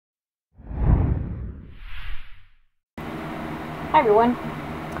Hi everyone.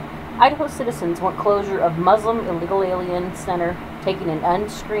 Idaho citizens want closure of Muslim illegal alien center taking an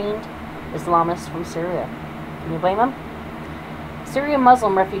unscreened Islamist from Syria. Can you blame them? Syrian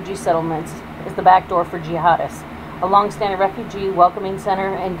Muslim refugee settlements is the back door for jihadists. A long-standing refugee welcoming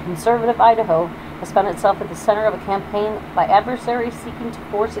center in conservative Idaho has found itself at the center of a campaign by adversaries seeking to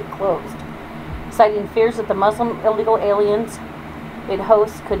force it closed, citing fears that the Muslim illegal aliens it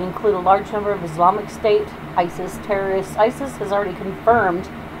hosts could include a large number of Islamic State, ISIS terrorists. ISIS has already confirmed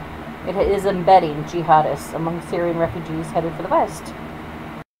it is embedding jihadists among Syrian refugees headed for the West.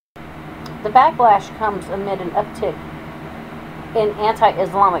 The backlash comes amid an uptick in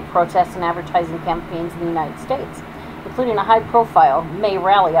anti-Islamic protests and advertising campaigns in the United States, including a high-profile May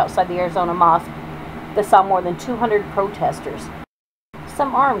rally outside the Arizona mosque that saw more than 200 protesters,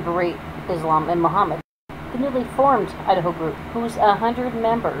 some armed to rate Islam and Muhammad. The newly formed Idaho group, whose 100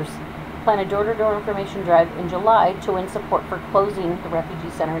 members plan a door-to-door information drive in July to win support for closing the Refugee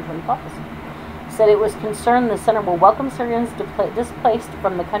Center in Twin Falls, said it was concerned the center will welcome Syrians displaced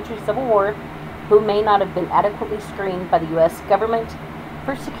from the country's civil war who may not have been adequately screened by the U.S. government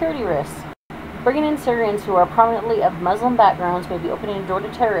for security risks. Bringing in Syrians who are prominently of Muslim backgrounds may be opening a door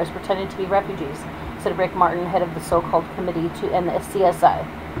to terrorists pretending to be refugees, said Rick Martin, head of the so-called committee to end the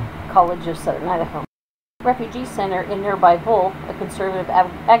CSI, College of Southern Idaho. Refugee Center in nearby Bull, a conservative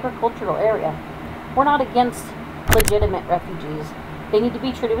agricultural area. We're not against legitimate refugees. They need to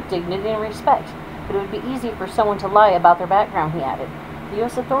be treated with dignity and respect, but it would be easy for someone to lie about their background, he added. The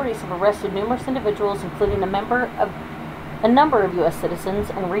U.S. authorities have arrested numerous individuals, including a number of U.S. citizens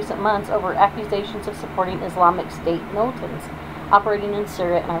in recent months over accusations of supporting Islamic State militants operating in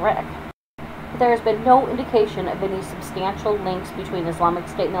Syria and Iraq. But there has been no indication of any substantial links between Islamic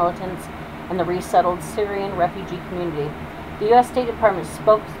State militants and the resettled Syrian refugee community. The U.S. State Department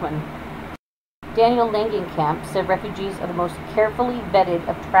spokesman Daniel Langenkamp said refugees are the most carefully vetted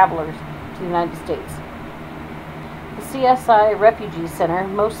of travelers to the United States. The CSI Refugee Center,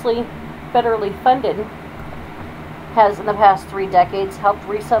 mostly federally funded, has in the past 3 decades helped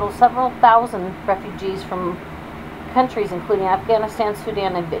resettle several thousand refugees from countries including Afghanistan,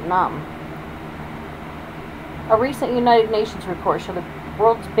 Sudan, and Vietnam. A recent United Nations report showed the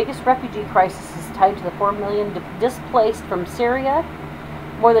world's biggest refugee crisis is tied to the 4 million displaced from Syria.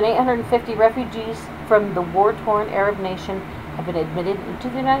 More than 850 refugees from the war-torn Arab nation have been admitted into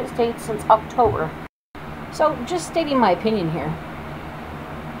the United States since October. So, just stating my opinion here.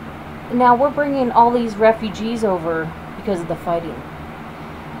 Now, we're bringing all these refugees over because of the fighting.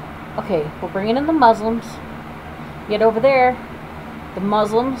 Okay, we're bringing in the Muslims. Yet over there, the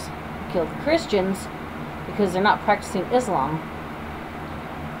Muslims kill the Christians because they're not practicing Islam.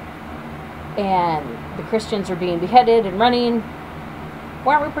 And the Christians are being beheaded and running.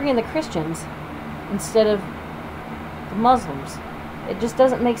 Why aren't we bringing the Christians instead of the Muslims? It just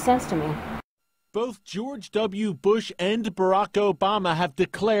doesn't make sense to me. Both George W. Bush and Barack Obama have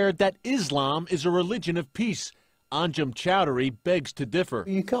declared that Islam is a religion of peace. Anjem Chowdhury begs to differ.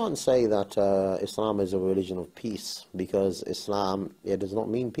 You can't say that Islam is a religion of peace, because Islam, it does not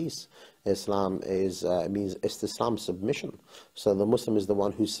mean peace. Islam is means Islam submission. So the Muslim is the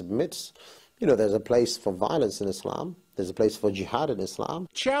one who submits. You know, there's a place for violence in Islam. There's a place for jihad in Islam.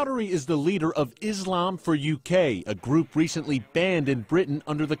 Chowdhury is the leader of Islam for UK, a group recently banned in Britain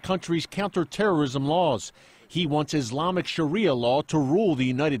under the country's counter-terrorism laws. He wants Islamic Sharia law to rule the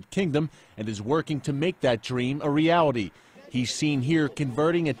United Kingdom and is working to make that dream a reality. He's seen here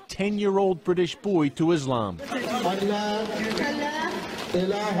converting a 10-year-old British boy to Islam.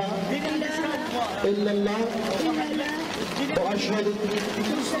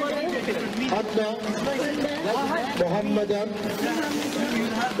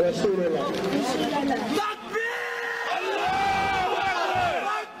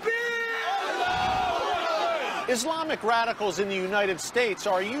 Islamic radicals in the United States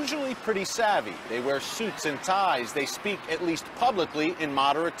are usually pretty savvy. They wear suits and ties. They speak, at least publicly, in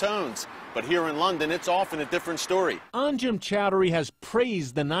moderate tones. But here in London, it's often a different story. Anjem Chowdhury has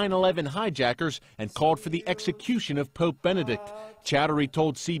praised the 9/11 hijackers and called for the execution of Pope Benedict. Chowdhury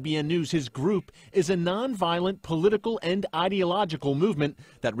told CBN News his group is a non-violent political and ideological movement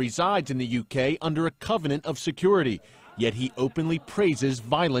that resides in the UK under a covenant of security. Yet he openly praises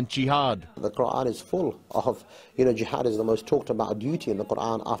violent jihad. The Quran is full of, jihad is the most talked about duty in the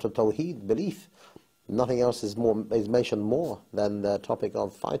Quran after Tawheed, belief. Nothing else is mentioned more than the topic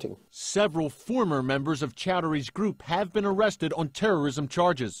of fighting. Several former members of Chowdhury's group have been arrested on terrorism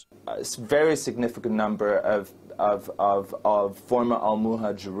charges. A very significant number of of former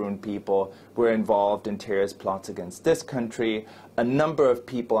al-Muhajirun people who were involved in terrorist plots against this country. A number of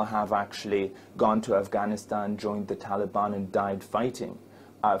people have actually gone to Afghanistan, joined the Taliban, and died fighting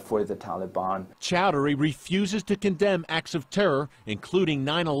for the Taliban. Chowdhury refuses to condemn acts of terror, including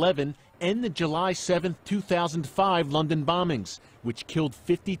 9/11 and the July 7, 2005 London bombings, which killed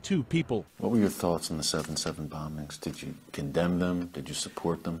 52 people. What were your thoughts on the 7/7 bombings? Did you condemn them? Did you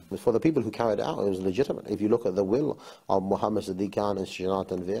support them? For the people who carried it out, it was legitimate. If you look at the will of Muhammad Siddiq Khan and Shijat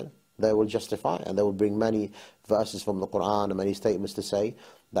Tanveer, they will justify it, and they will bring many verses from the Quran and many statements to say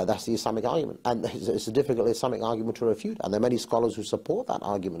that that's the Islamic argument. And it's a difficult Islamic argument to refute, and there are many scholars who support that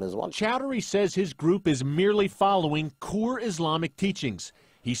argument as well. Chowdhury says his group is merely following core Islamic teachings.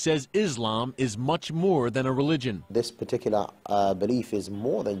 He says Islam is much more than a religion. This particular belief is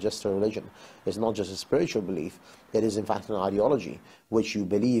more than just a religion. It's not just a spiritual belief. It is in fact an ideology which you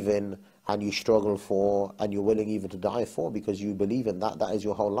believe in and you struggle for and you're willing even to die for because you believe in that. That is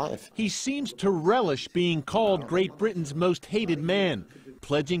your whole life. He seems to relish being called Great Britain's most hated man,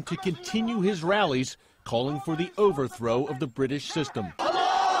 pledging to continue his rallies, calling for the overthrow of the British system.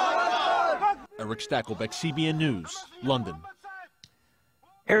 Eric Stakelbeck, CBN News, London.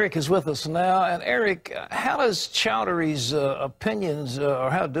 Eric is with us now. And Eric, how does Chowdhury's opinions, or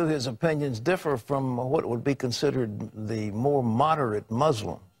how do his opinions differ from what would be considered the more moderate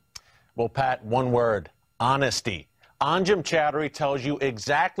Muslim? Well, Pat, one word: honesty. Anjem Chowdhury tells you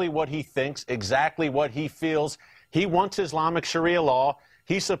exactly what he thinks, exactly what he feels. He wants Islamic Sharia law.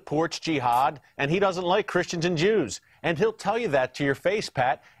 He supports jihad, and he doesn't like Christians and Jews. And he'll tell you that to your face,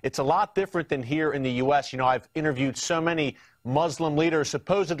 Pat. It's a lot different than here in the U.S. You know, I've interviewed so many Muslim leaders,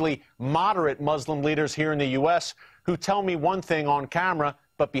 supposedly moderate Muslim leaders here in the U.S., who tell me one thing on camera,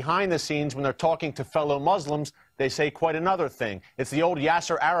 but behind the scenes, when they're talking to fellow Muslims, they say quite another thing. It's the old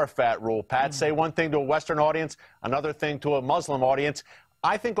Yasser Arafat rule, Pat. Say one thing to a Western audience, another thing to a Muslim audience.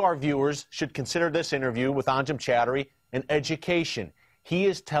 I think our viewers should consider this interview with Anjem Chowdhury an education. He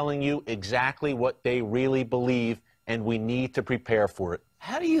is telling you exactly what they really believe, and we need to prepare for it.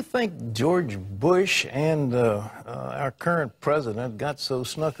 How do you think George Bush and our current president got so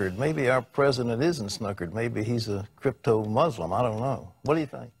snookered? Maybe our president isn't snookered. Maybe he's a crypto-Muslim. I don't know. What do you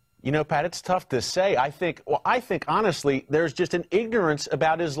think? You know, Pat, it's tough to say. I think honestly, there's just an ignorance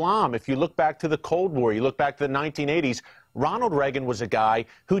about Islam. If you look back to the Cold War, you look back to the 1980s, Ronald Reagan was a guy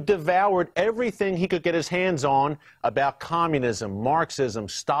who devoured everything he could get his hands on about communism, Marxism,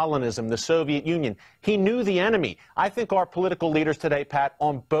 Stalinism, the Soviet Union. He knew the enemy. I think our political leaders today, Pat,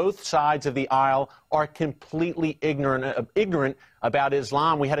 on both sides of the aisle are completely ignorant about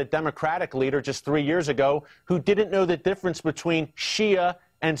Islam. We had a Democratic leader just 3 years ago who didn't know the difference between Shia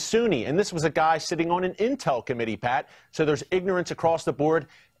and Sunni. And this was a guy sitting on an Intel committee, Pat. So there's ignorance across the board.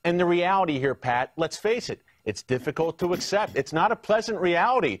 And the reality here, Pat, let's face it, it's difficult to accept. It's not a pleasant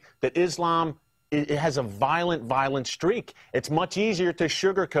reality that Islam it has a violent streak. It's much easier to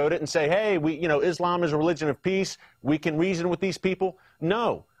sugarcoat it and say, hey, Islam is a religion of peace. We can reason with these people.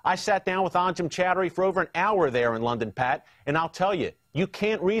 No. I sat down with Anjem Chowdhury for over an hour there in London, Pat, and I'll tell you, you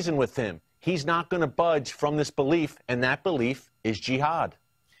can't reason with him. He's not going to budge from this belief, and that belief is jihad.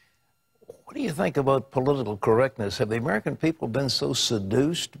 What do you think about political correctness? Have the American people been so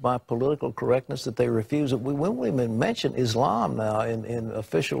seduced by political correctness that they refuse it? We won't even mention Islam now in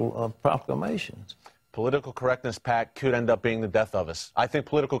official proclamations. Political correctness, Pat, could end up being the death of us. I think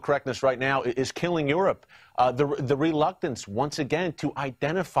political correctness right now is killing Europe. The reluctance, once again, to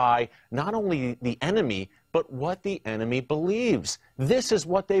identify not only the enemy, but what the enemy believes. This is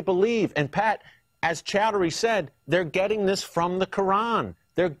what they believe. And, Pat, as Chowdhury said, they're getting this from the Quran.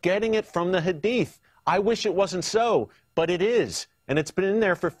 They're getting it from the Hadith. I wish it wasn't so, but it is. And it's been in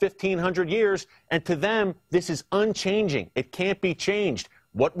there for 1,500 years, and to them, this is unchanging. It can't be changed.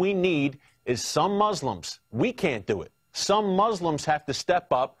 What we need is some Muslims. We can't do it. Some Muslims have to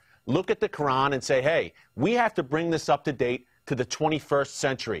step up, look at the Quran, and say, hey, we have to bring this up to date to the 21st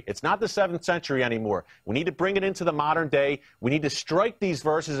century. It's not the 7th century anymore. We need to bring it into the modern day. We need to strike these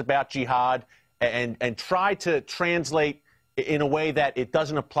verses about jihad and try to translate in a way that it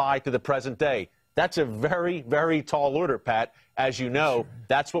doesn't apply to the present day. That's a very, very tall order, Pat. As you know,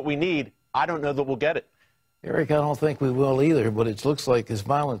 that's what we need. I don't know that we'll get it. Eric, I don't think we will either, but it looks like this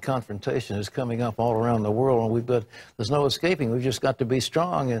violent confrontation is coming up all around the world, and there's no escaping. We've just got to be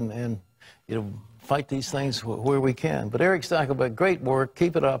strong and fight these things where we can. But Eric Stakelbeck, great work.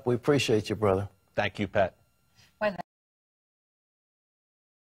 Keep it up. We appreciate you, brother. Thank you, Pat.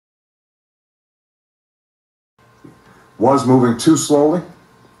 Was moving too slowly,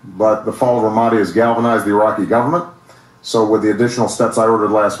 but the fall of Ramadi has galvanized the Iraqi government. So with the additional steps I ordered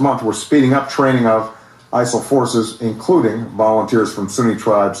last month, we're speeding up training of ISIL forces, including volunteers from Sunni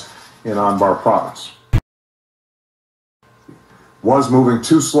tribes in Anbar province. Was moving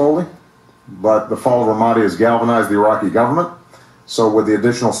too slowly, but the fall of Ramadi has galvanized the Iraqi government. So with the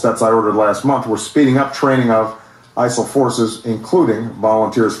additional steps I ordered last month, we're speeding up training of ISIL forces, including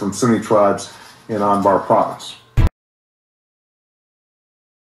volunteers from Sunni tribes in Anbar province.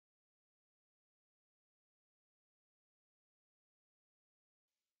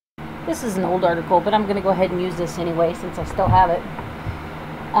 This is an old article, but I'm going to go ahead and use this anyway since I still have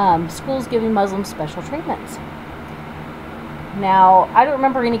it. Schools giving Muslims special treatments. Now, I don't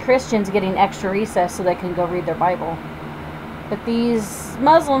remember any Christians getting extra recess so they can go read their Bible. But these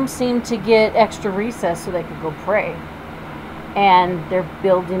Muslims seem to get extra recess so they could go pray. And they're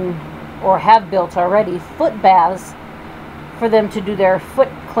building, or have built already, foot baths for them to do their foot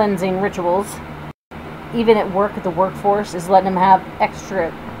cleansing rituals. Even at work, the workforce is letting them have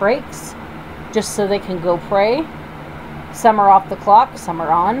extra breaks just so they can go pray. Some are off the clock, some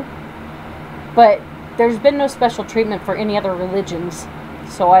are on. But there's been no special treatment for any other religions,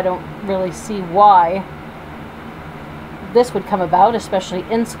 so I don't really see why this would come about, especially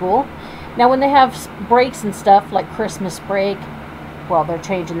in school. Now, when they have breaks and stuff like Christmas break, well, they're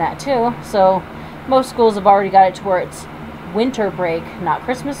changing that too. So most schools have already got it to where it's winter break, not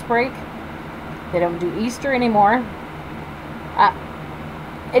Christmas break. They don't do Easter anymore.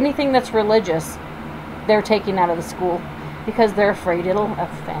 Anything that's religious, they're taking out of the school because they're afraid it'll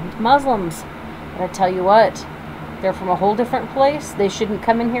offend Muslims. But I tell you what, they're from a whole different place. They shouldn't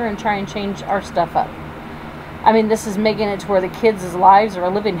come in here and try and change our stuff up. I mean, this is making it to where the kids' lives are a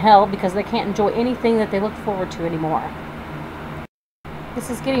living hell because they can't enjoy anything that they look forward to anymore. This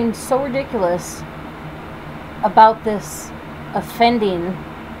is getting so ridiculous about this offending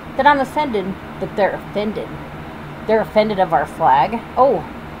that I'm offended that they're offended. They're offended of our flag. Oh,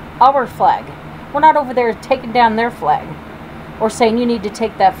 our flag. We're not over there taking down their flag or saying you need to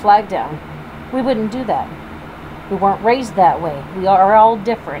take that flag down. We wouldn't do that. We weren't raised that way. We are all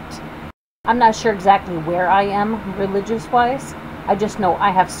different. I'm not sure exactly where I am religious-wise. I just know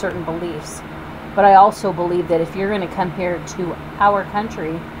I have certain beliefs. But I also believe that if you're going to come here to our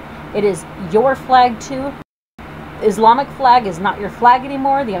country, it is your flag too. The Islamic flag is not your flag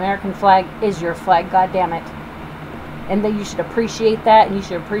anymore. The American flag is your flag, goddammit. And that you should appreciate that, and you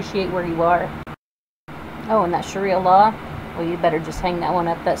should appreciate where you are. Oh, and that Sharia law, well, you better just hang that one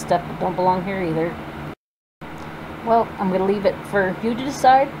up. That stuff don't belong here either. Well, I'm going to leave it for you to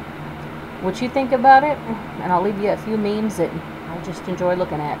decide what you think about it, and I'll leave you a few memes that I just enjoy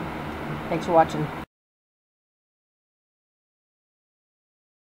looking at. Thanks for watching.